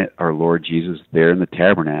looking at our Lord Jesus there in the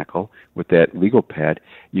tabernacle with that legal pad,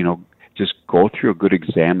 just go through a good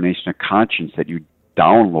examination of conscience that you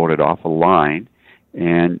downloaded off a line,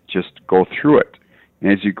 and just go through it.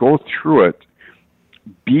 And as you go through it,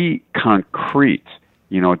 be concrete.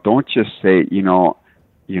 Don't just say,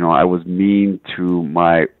 I was mean to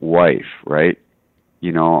my wife, right?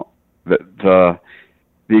 The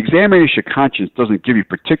examination of conscience doesn't give you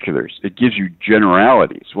particulars. It gives you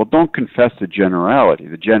generalities. Well, don't confess the generality.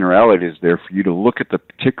 The generality is there for you to look at the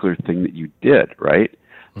particular thing that you did, right?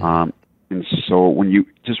 Mm-hmm. And so when you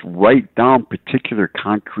just write down particular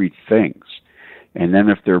concrete things, and then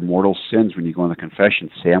if they're mortal sins, when you go in the confession,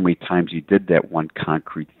 say how many times you did that one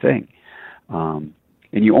concrete thing.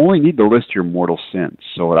 And you only need to list your mortal sins.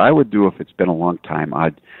 So what I would do if it's been a long time,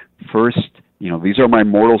 I'd first, these are my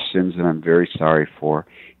mortal sins that I'm very sorry for.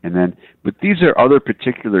 And then, but these are other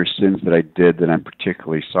particular sins that I did that I'm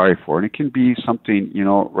particularly sorry for. And it can be something,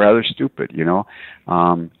 rather stupid,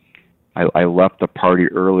 I left the party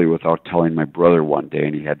early without telling my brother one day,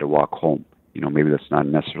 and he had to walk home. Maybe that's not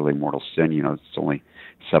necessarily mortal sin. It's only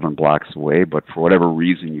 7 blocks away, but for whatever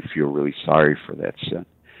reason, you feel really sorry for that sin.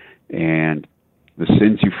 And the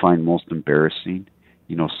sins you find most embarrassing,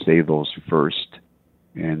 say those first,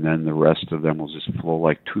 and then the rest of them will just flow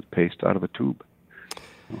like toothpaste out of a tube.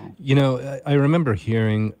 I remember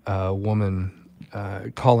hearing a woman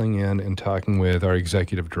calling in and talking with our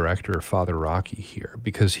executive director, Father Rocky, here,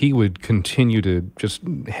 because he would continue to just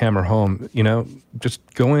hammer home, just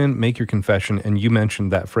go in, make your confession, and you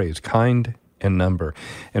mentioned that phrase, kind and number.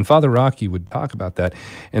 And Father Rocky would talk about that.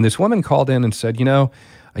 And this woman called in and said,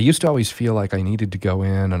 I used to always feel like I needed to go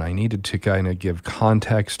in and I needed to kind of give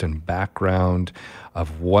context and background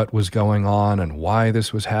of what was going on and why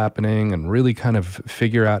this was happening and really kind of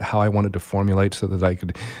figure out how I wanted to formulate so that I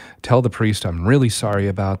could tell the priest, I'm really sorry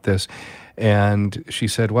about this. And she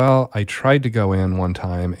said, well, I tried to go in one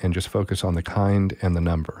time and just focus on the kind and the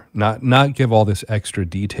number, not give all this extra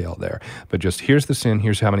detail there, but just here's the sin,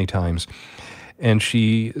 here's how many times. And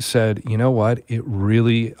she said, you know what? It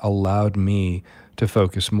really allowed me to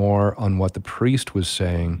focus more on what the priest was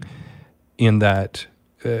saying in that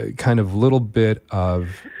kind of little bit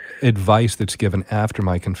of advice that's given after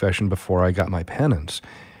my confession before I got my penance.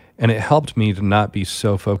 And it helped me to not be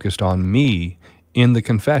so focused on me in the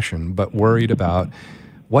confession, but worried about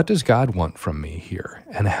what does God want from me here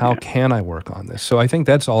and how can I work on this? So I think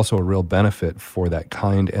that's also a real benefit for that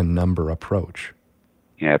kind and number approach.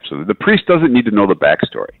 Yeah, absolutely. The priest doesn't need to know the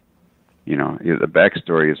backstory. The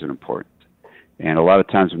backstory isn't important. And a lot of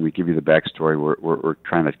times when we give you the backstory, we're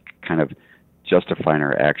trying to kind of justify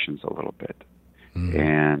our actions a little bit. Mm.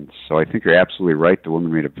 And so I think you're absolutely right. The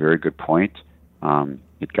woman made a very good point.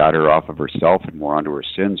 It got her off of herself and more onto her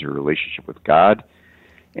sins, her relationship with God.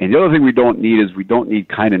 And the other thing we don't need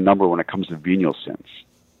kind of number when it comes to venial sins.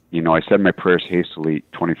 I said my prayers hastily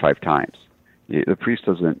 25 times. The priest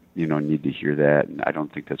doesn't, need to hear that, and I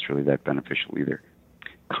don't think that's really that beneficial either.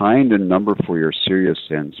 Kind and number for your serious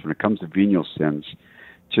sins. When it comes to venial sins,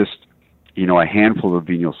 just, a handful of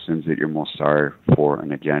venial sins that you're most sorry for,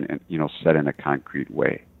 and again, said in a concrete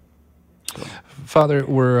way. So. Father,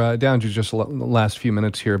 we're down to just the last few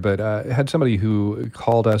minutes here, but I had somebody who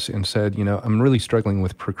called us and said, I'm really struggling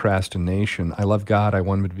with procrastination. I love God. I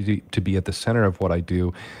want him to be at the center of what I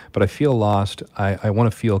do, but I feel lost. I want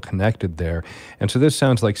to feel connected there. And so this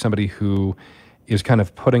sounds like somebody who is kind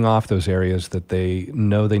of putting off those areas that they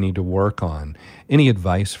know they need to work on. Any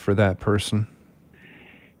advice for that person?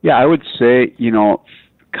 Yeah, I would say,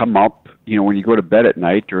 come up, when you go to bed at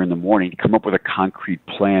night or in the morning, come up with a concrete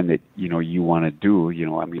plan that, you want to do.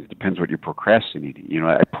 It depends what you're procrastinating.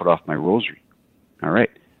 I put off my rosary. All right.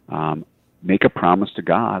 Make a promise to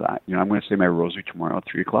God. I'm going to say my rosary tomorrow at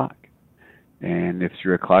 3 o'clock. And if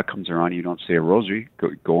 3 o'clock comes around and you don't say a rosary,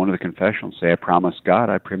 go into the confessional and say, I promise God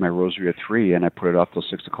I pray my rosary at 3 and I put it off till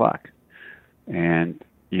 6 o'clock. And,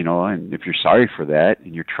 and if you're sorry for that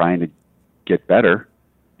and you're trying to get better,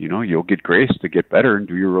 you'll get grace to get better and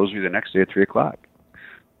do your rosary the next day at 3 o'clock.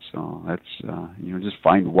 So that's, just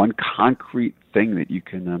find one concrete thing that you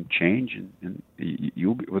can change, and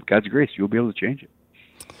you'll be, with God's grace, you'll be able to change it.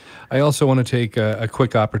 I also want to take a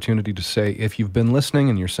quick opportunity to say, if you've been listening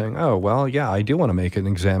and you're saying, oh, well, yeah, I do want to make an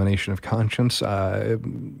examination of conscience.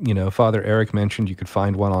 Father Eric mentioned you could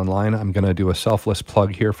find one online. I'm going to do a selfless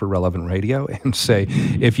plug here for Relevant Radio and say,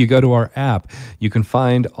 if you go to our app, you can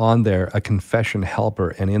find on there a confession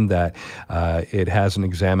helper. And in that, it has an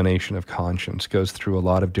examination of conscience, goes through a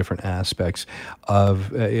lot of different aspects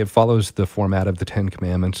of, it follows the format of the 10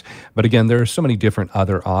 Commandments. But again, there are so many different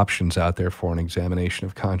other options out there for an examination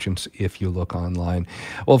of conscience if you look online.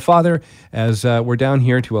 Well, Father, as we're down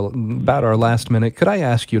here to about our last minute, could I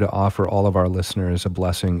ask you to offer all of our listeners a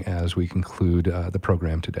blessing as we conclude the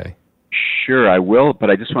program today? Sure, I will,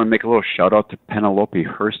 but I just want to make a little shout-out to Penelope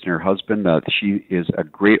Hurst and her husband. She is a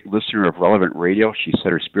great listener of Relevant Radio. She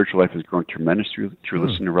said her spiritual life has grown tremendously through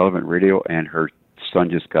listening to Relevant Radio, and her son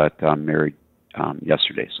just got married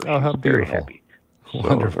yesterday, so how she's very beautiful. happy.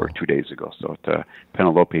 Wonderful. Or 2 days ago. So to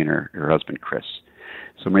Penelope and her husband, Chris.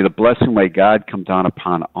 So may the blessing of God come down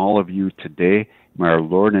upon all of you today. May our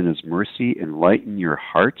Lord in his mercy enlighten your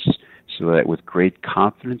hearts so that with great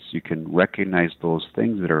confidence you can recognize those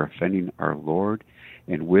things that are offending our Lord,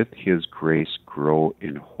 and with his grace grow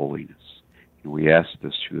in holiness. And we ask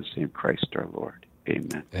this through the same Christ our Lord.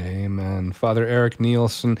 Amen. Amen. Father Eric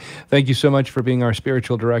Nielsen, thank you so much for being our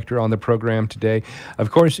spiritual director on the program today.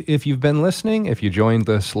 Of course, if you've been listening, if you joined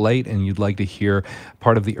us late and you'd like to hear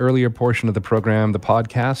part of the earlier portion of the program, the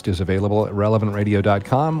podcast is available at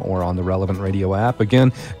relevantradio.com or on the Relevant Radio app.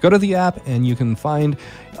 Again, go to the app and you can find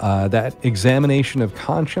that examination of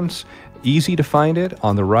conscience. Easy to find it.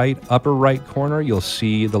 On the upper right corner, you'll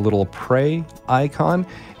see the little pray icon.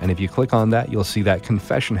 And if you click on that, you'll see that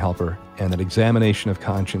confession helper. And that examination of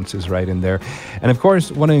conscience is right in there. And of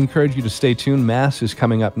course, want to encourage you to stay tuned. Mass is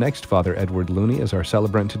coming up next. Father Edward Looney is our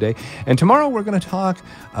celebrant today. And tomorrow we're going to talk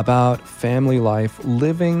about family life,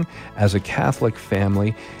 living as a Catholic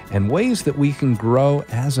family, and ways that we can grow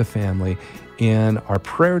as a family in our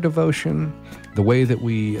prayer devotion, the way that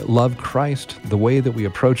we love Christ, the way that we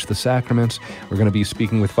approach the sacraments. We're going to be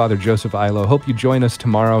speaking with Father Joseph Ilo. Hope you join us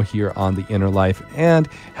tomorrow here on The Inner Life, and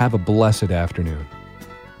have a blessed afternoon.